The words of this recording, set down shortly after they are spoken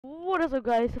What is up,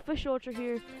 guys? Official Ultra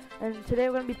here, and today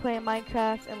we're gonna be playing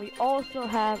Minecraft, and we also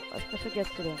have a special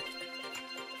guest today.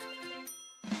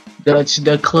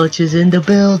 The clutch is in the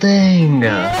building.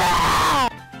 Yeah!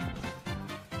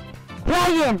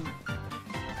 Brian.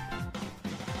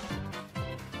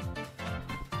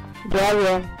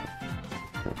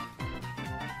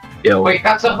 Yo, Wait,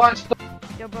 that's a bunch of...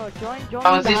 Yo, bro, join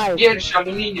Tam the zjeść hive. pierwszy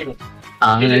aluminium.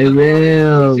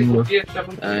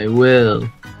 I will.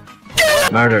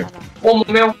 Murder. O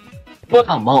meu...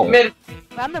 Come on.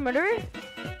 I'm the murderer?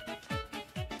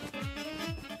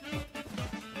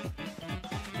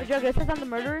 Oh, Joe, it says I'm the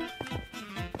murderer?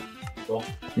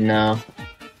 No.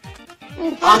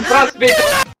 Am tras bit...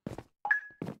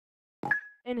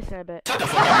 Innocent, I bet.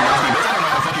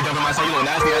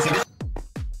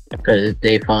 Because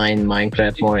they find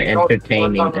Minecraft more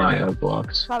entertaining than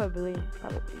Roblox. Probably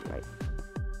right.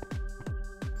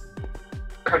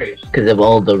 Because of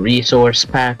all the resource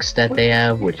packs that they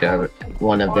have, which are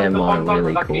one of them are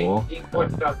really cool.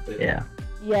 Yeah.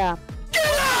 Yeah.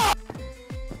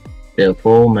 They're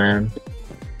full, man.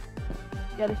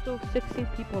 Yeah, there's still 16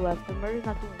 people left. The murderer's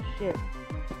not doing shit.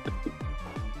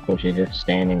 So she's just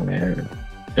standing there,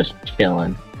 just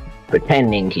chilling,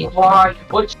 pretending he's. Why?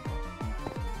 What? What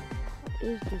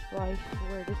is this, bro? I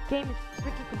swear, this game is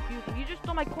freaking confusing. You just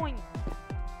stole my coin.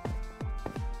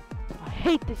 I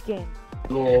hate this game.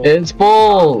 It's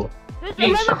full. There's Please,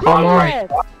 11 people come on.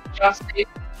 left. Just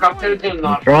capture the I'm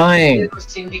north. trying.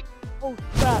 Oh,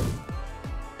 crap.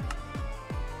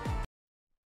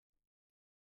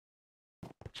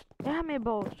 Damn it,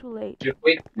 bro. It's too late.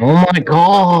 Oh my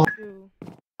god. 2,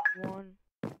 1.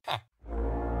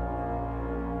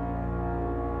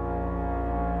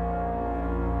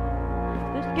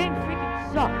 This game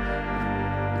freaking sucks.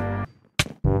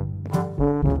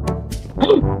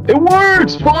 It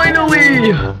works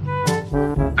finally. All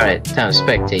right, time to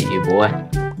spectate you, boy.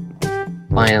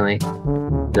 Finally,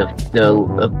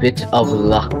 a bit of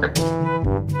luck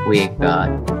we got.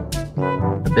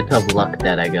 A bit of luck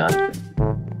that I got.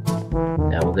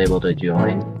 That I was able to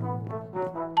join.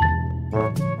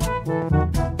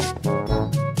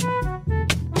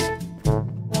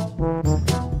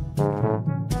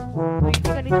 Oh, you think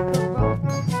I need to cook, bro?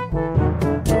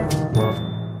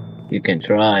 You can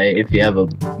try if you have a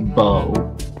bow.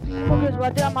 Because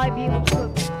right there I might be able to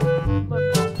cook. Look.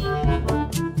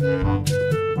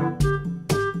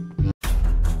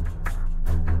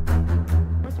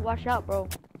 Let's watch out, bro.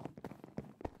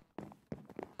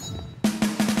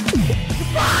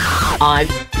 I.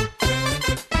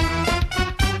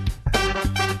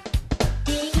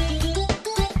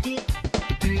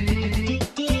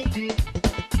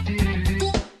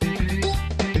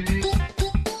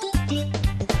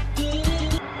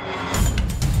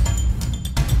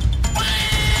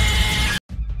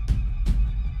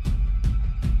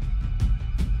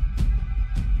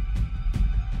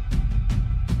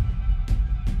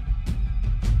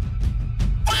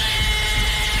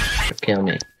 Kill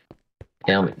me.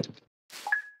 Kill me.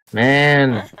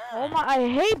 Man. Oh my, I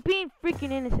hate being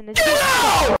freaking innocent. This game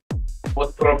sucks.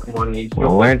 What Pokemon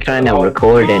When we're trying to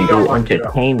record and do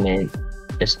entertainment,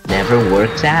 just never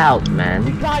works out, You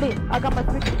man. got it. I got my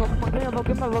freaking Pokemon.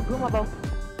 Give me my bow.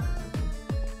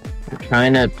 I'm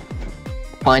trying to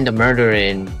find a murderer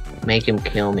and make him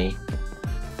kill me.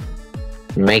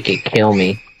 Make it kill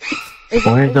me.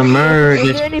 Where's the murder?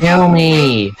 Just kill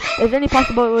me! Is there any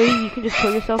possible way you can just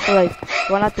kill yourself or like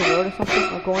run out the road or something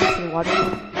or go into the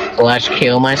water? Slash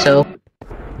kill myself?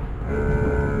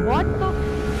 What the?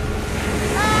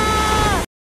 Ah!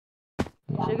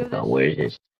 Should I give this? Where's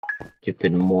this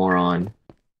stupid moron?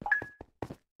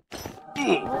 Oh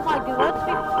my god, let's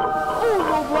be. Oh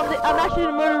no, bro, I'm actually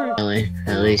the murderer. Really?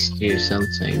 At least do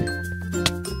something.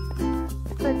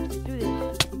 Let's do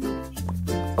this.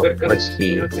 Let's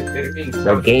see.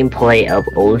 The gameplay of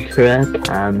Ultra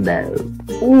Combo.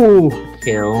 Ooh,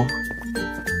 kill.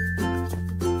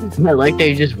 I like that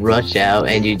you just rush out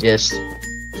and you just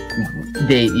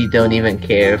you don't even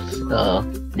care if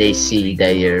they see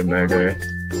that you're a murderer.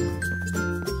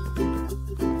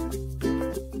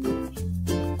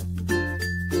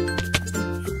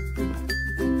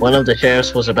 One of the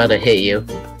sheriffs was about to hit you.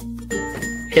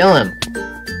 Kill him.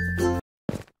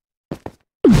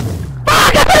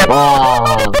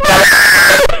 Oh.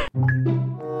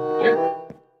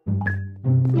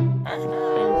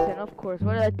 Innocent, of course.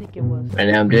 What did I think it was? Right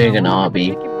now I'm doing an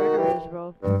obby. Freaking murderers,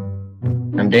 bro.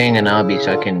 I'm doing an obby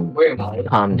so I can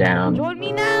calm down. Join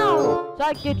me now, so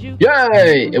I can get you.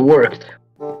 Yay! It worked.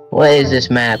 What is this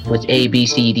map with A, B,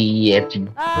 C, D, E, F, G?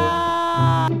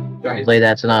 Ah! Hopefully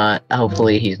that's not.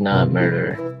 Hopefully he's not a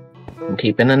murderer. I'm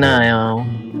keeping an eye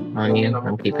on. on you.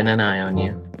 I'm keeping an eye on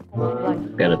you.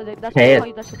 Like, Gotta so that's pay how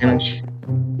you touch your phone. attention.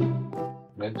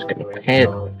 Pay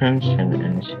attention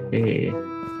and see.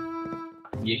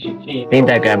 I think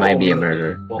that guy might be a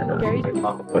murderer. I don't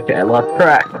know. Okay, I lost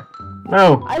track.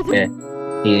 No. Yeah.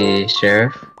 He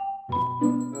sheriff.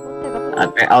 I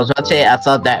was about to say I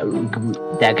thought that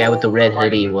guy with the red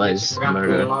hoodie was a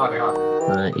murderer,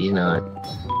 but he's not.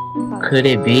 Could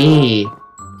it be?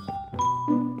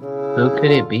 Who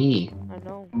could it be? I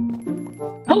know.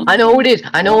 I know who it is.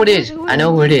 I know who it is. I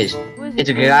know who it is. Who is It's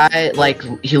a it? guy like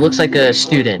he looks like a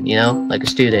student, you know, like a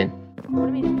student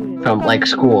What do you mean student? from like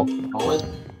school.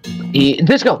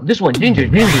 This one, ginger.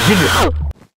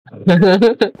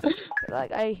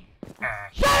 Like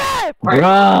Shut up!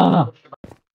 Bruh.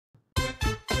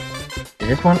 Is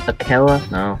this one Akela?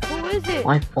 No. Who is it?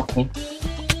 Why fucking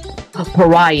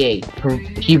Pariah.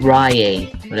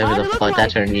 Whatever the fuck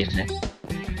that's her name.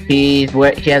 He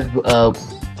has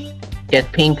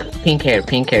pink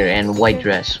hair and white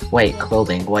dress, white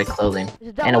clothing, Is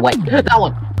it that and a one? white that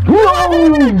one. Whoa!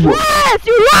 Whoa! Yes,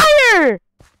 you liar!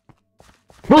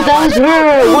 Bro, that was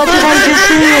her! What did I just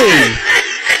say?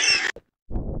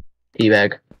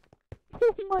 Teabag.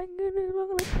 Oh my goodness, I'm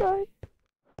gonna cry.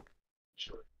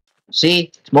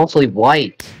 See? It's mostly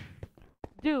white.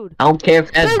 Dude. I don't care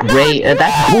if that's There's gray. not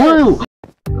That's red! blue!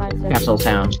 9 seconds. Castle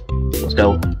Town. Let's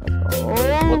go.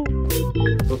 Oh.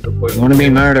 You wanna be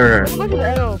murderer? Look at the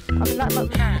arrow. I mean, not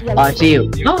yeah, I see you.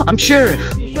 No, I'm sure.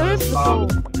 You sure? Oh.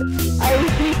 I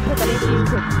received it.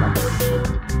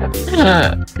 I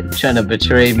received it. Trying to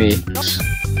betray me.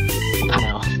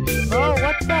 No. Bro,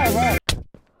 what the heck?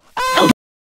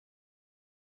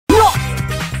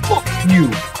 Fuck you,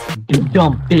 you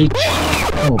dumb bitch.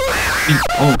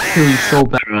 I'll kill you so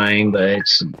bad. Trying, but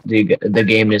it's the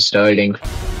game is starting.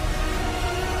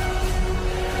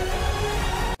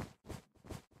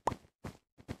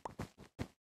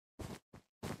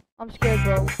 I'm scared,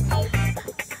 bro.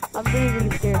 I'm really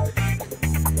scared.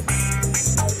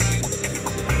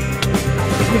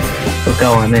 Let's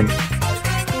go, I'm in.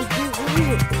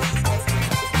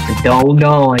 I don't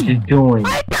know, I just joined.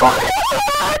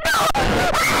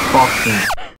 Fucking.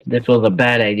 This was a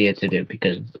bad idea to do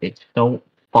because it's so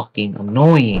fucking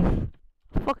annoying.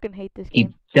 I fucking hate this Keep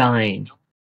game. dying.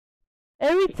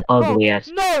 Ugly ass.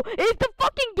 No, it's the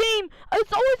fucking game.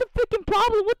 It's always a freaking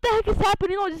problem. What the heck is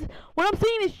happening? No, just, what I'm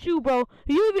saying is true, bro.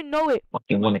 You don't even know it.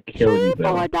 Fucking wanna kill you,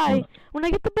 bro. Oh, I die. When I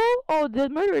get the bow, oh, the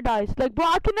murderer dies. Like, bro,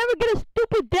 I can never get a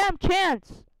stupid damn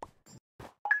chance.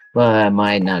 But I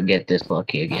might not get this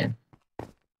lucky again.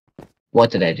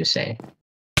 What did I just say?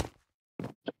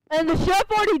 And the chef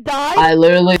already died? I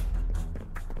literally...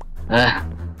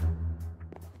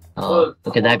 Oh,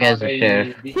 look at that guy's a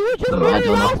sheriff. He was just I running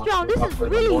don't know. last round. This is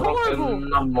really horrible. Oh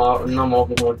no,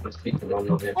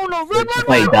 run, That's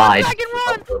why he died. Dragon,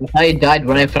 run! That's how he died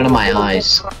right in front of my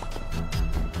eyes.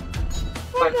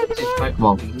 Come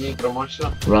on.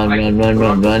 Run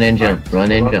and jump.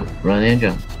 Run and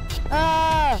jump.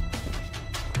 Ah!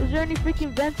 Is there any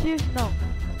freaking vents here? No.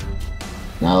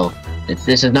 No. This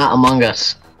is not Among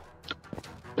Us.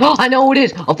 Oh, I know who it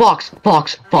is! A fox!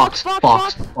 Fox!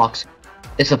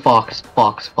 It's a fox.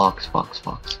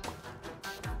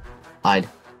 Hide.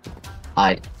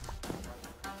 Hide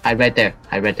right there.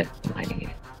 I'm hiding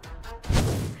here.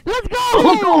 Let's go!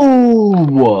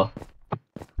 Oh!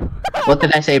 What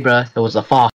did I say, bruh? It was a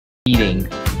fox eating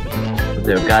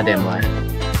their goddamn life.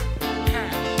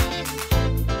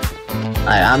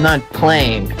 I'm not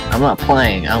playing.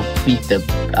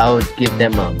 I'll give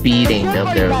them a beating The chef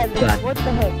of their already died, god. what the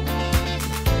heck?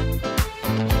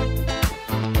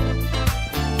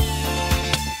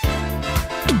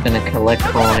 Gonna collect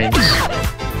coins.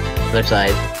 Other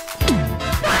side.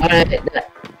 Alright,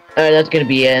 that's gonna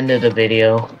be the end of the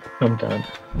video. I'm done.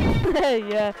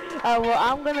 Yeah. Well,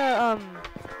 I'm gonna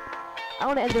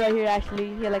end it right here.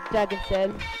 Actually, yeah, like Dragon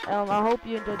said. I hope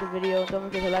you enjoyed the video. Don't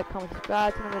forget to like, comment,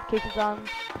 subscribe, turn notifications on,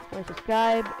 and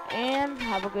subscribe. And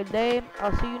have a good day.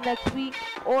 I'll see you next week,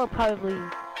 or probably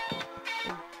in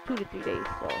 2 to 3 days.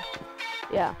 So,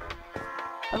 yeah.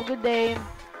 Have a good day.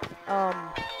 And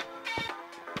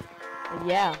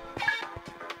yeah.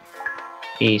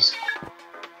 Peace.